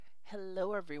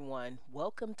Hello, everyone.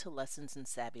 Welcome to Lessons in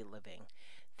Savvy Living.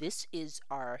 This is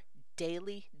our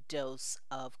daily dose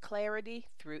of clarity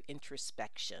through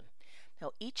introspection.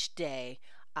 Now, each day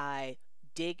I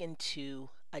dig into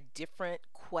a different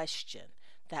question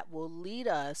that will lead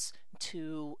us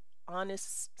to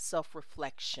honest self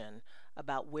reflection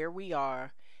about where we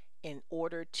are in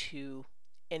order to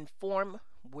inform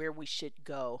where we should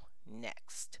go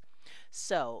next.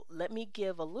 So, let me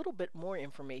give a little bit more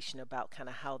information about kind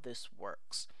of how this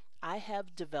works. I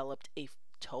have developed a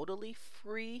totally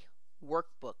free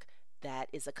workbook that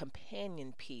is a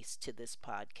companion piece to this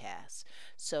podcast.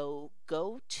 So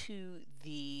go to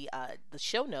the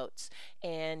show notes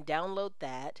and download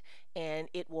that, and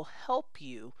it will help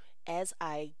you as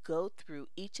I go through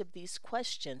each of these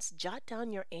questions. Jot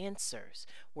down your answers.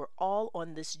 We're all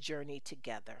on this journey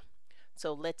together.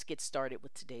 So let's get started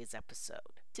with today's episode.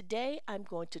 Today I'm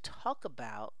going to talk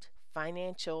about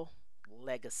financial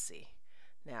legacy.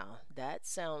 Now, that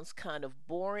sounds kind of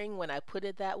boring when I put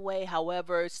it that way.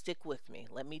 However, stick with me.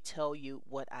 Let me tell you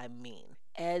what I mean.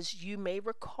 As you may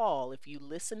recall, if you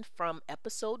listened from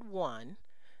episode 1,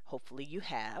 hopefully you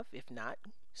have. If not,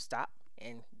 stop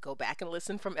and go back and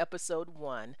listen from episode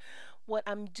 1. What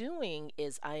I'm doing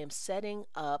is I am setting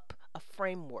up a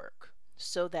framework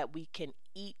so that we can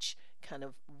each kind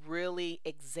of really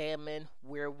examine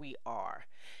where we are.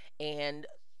 And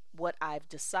what I've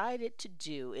decided to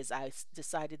do is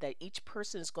decided that each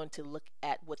person is going to look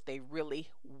at what they really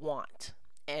want.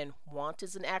 And want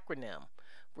is an acronym.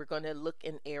 We're going to look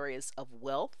in areas of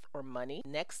wealth or money.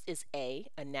 Next is A,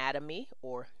 anatomy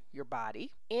or your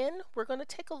body. N, we're going to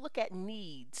take a look at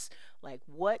needs, like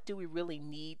what do we really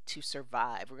need to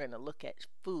survive. We're going to look at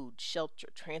food, shelter,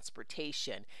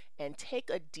 transportation, and take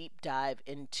a deep dive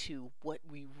into what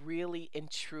we really and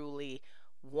truly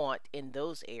want in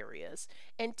those areas.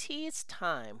 And T is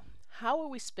time. How are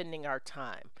we spending our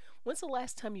time? When's the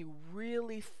last time you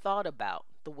really thought about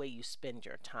the way you spend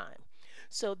your time?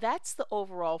 So that's the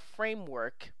overall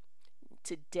framework.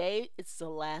 Today is the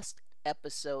last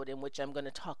episode in which I'm going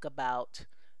to talk about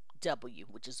W,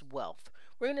 which is wealth.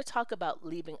 We're going to talk about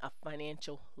leaving a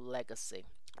financial legacy.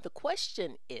 The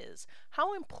question is,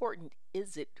 how important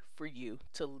is it for you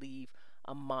to leave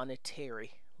a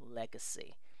monetary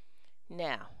legacy?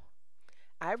 Now,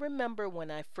 I remember when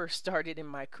I first started in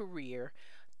my career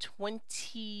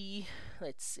 26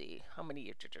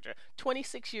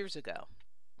 years ago.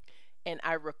 And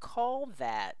I recall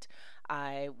that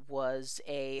I was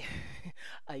a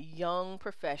a young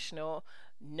professional,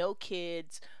 no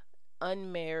kids,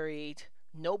 unmarried,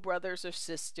 no brothers or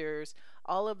sisters,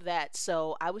 all of that.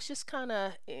 So I was just kind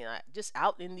of just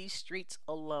out in these streets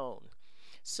alone.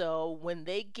 So when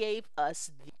they gave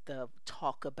us the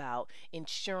talk about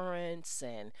insurance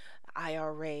and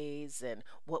IRAs and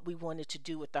what we wanted to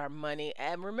do with our money,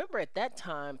 and remember at that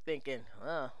time thinking,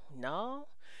 no,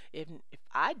 if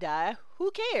I die,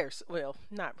 who cares? Well,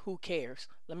 not who cares.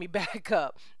 Let me back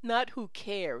up. Not who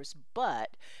cares,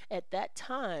 but at that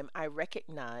time I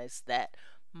recognized that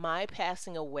my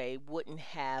passing away wouldn't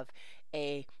have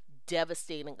a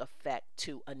devastating effect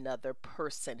to another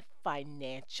person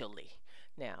financially.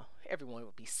 Now, everyone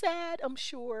would be sad, I'm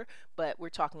sure, but we're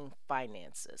talking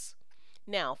finances.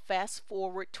 Now, fast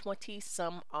forward 20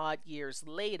 some odd years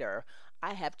later,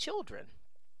 I have children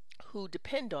who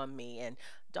depend on me, and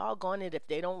doggone it if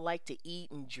they don't like to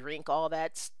eat and drink all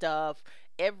that stuff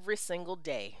every single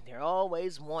day. They're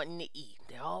always wanting to eat.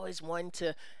 They're always wanting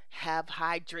to have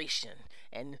hydration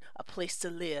and a place to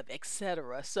live,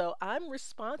 etc. So I'm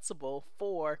responsible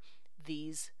for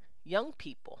these young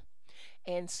people.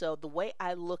 And so the way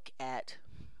I look at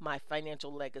my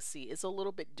financial legacy is a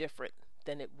little bit different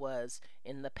than it was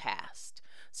in the past.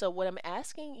 So, what I'm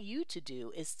asking you to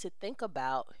do is to think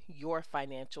about your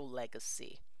financial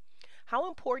legacy. How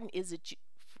important is it?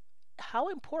 How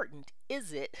important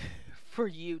is it for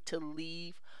you to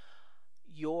leave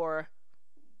your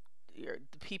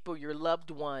the people, your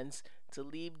loved ones, to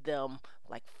leave them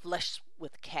like flush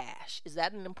with cash? Is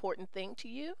that an important thing to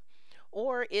you?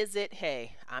 Or is it,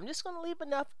 hey, I'm just going to leave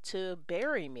enough to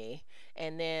bury me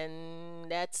and then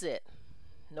that's it?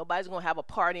 Nobody's going to have a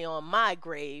party on my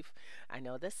grave. I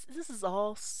know this is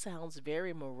all sounds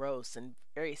very morose and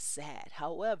very sad.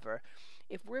 However,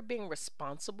 if we're being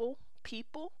responsible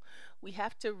people, we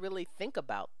have to really think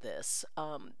about this.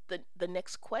 The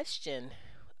next question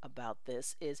about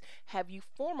this is, have you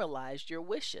formalized your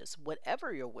wishes,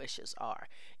 whatever your wishes are?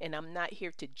 And I'm not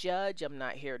here to judge, I'm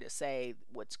not here to say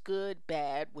what's good,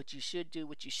 bad, what you should do,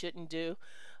 what you shouldn't do,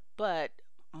 but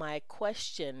my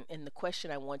question and the question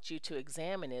I want you to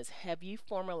examine is, have you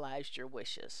formalized your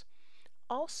wishes?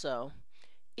 Also,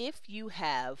 if you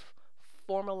have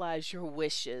formalize your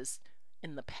wishes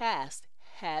in the past,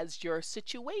 has your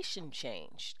situation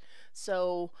changed?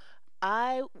 So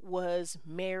I was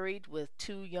married with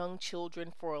two young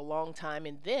children for a long time,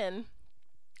 and then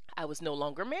I was no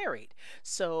longer married.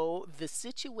 So the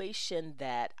situation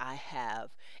that I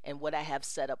have and what I have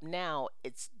set up now,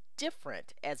 it's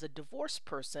different as a divorced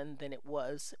person than it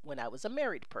was when I was a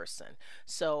married person.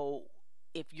 So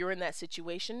if you're in that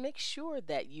situation, make sure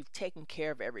that you've taken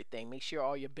care of everything. Make sure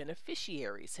all your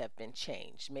beneficiaries have been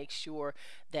changed. Make sure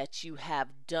that you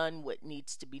have done what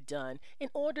needs to be done in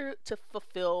order to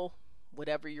fulfill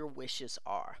whatever your wishes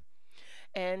are.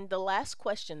 And the last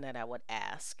question that I would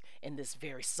ask in this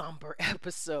very somber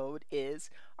episode is,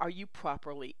 are you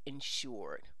properly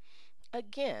insured?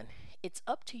 Again, it's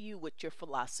up to you what your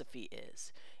philosophy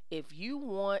is. If you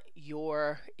want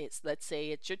let's say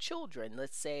it's your children,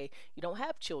 let's say you don't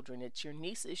have children, it's your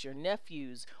nieces, your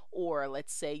nephews, or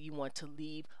let's say you want to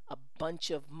leave a bunch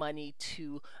of money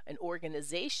to an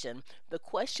organization, the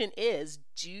question is,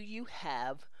 do you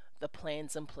have the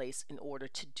plans in place in order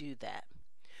to do that?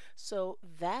 So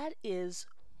that is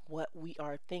what we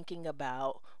are thinking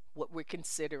about, what we're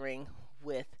considering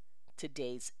with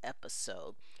today's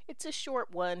episode. It's a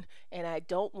short one, and I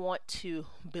don't want to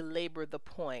belabor the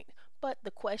point, but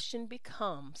the question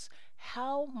becomes,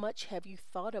 how much have you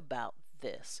thought about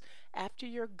this? After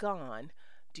you're gone,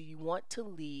 do you want to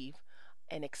leave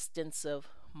an extensive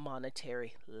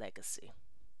monetary legacy?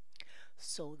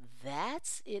 So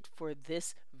that's it for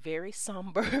this very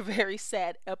somber, very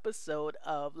sad episode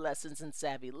of Lessons in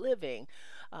Savvy Living.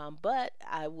 But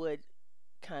I would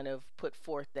kind of put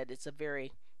forth that it's a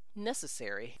very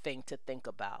necessary thing to think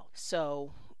about.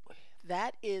 So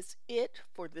that is it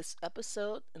for this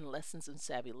episode in Lessons in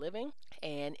Savvy Living.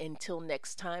 And until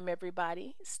next time,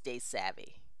 everybody, stay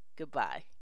savvy. Goodbye.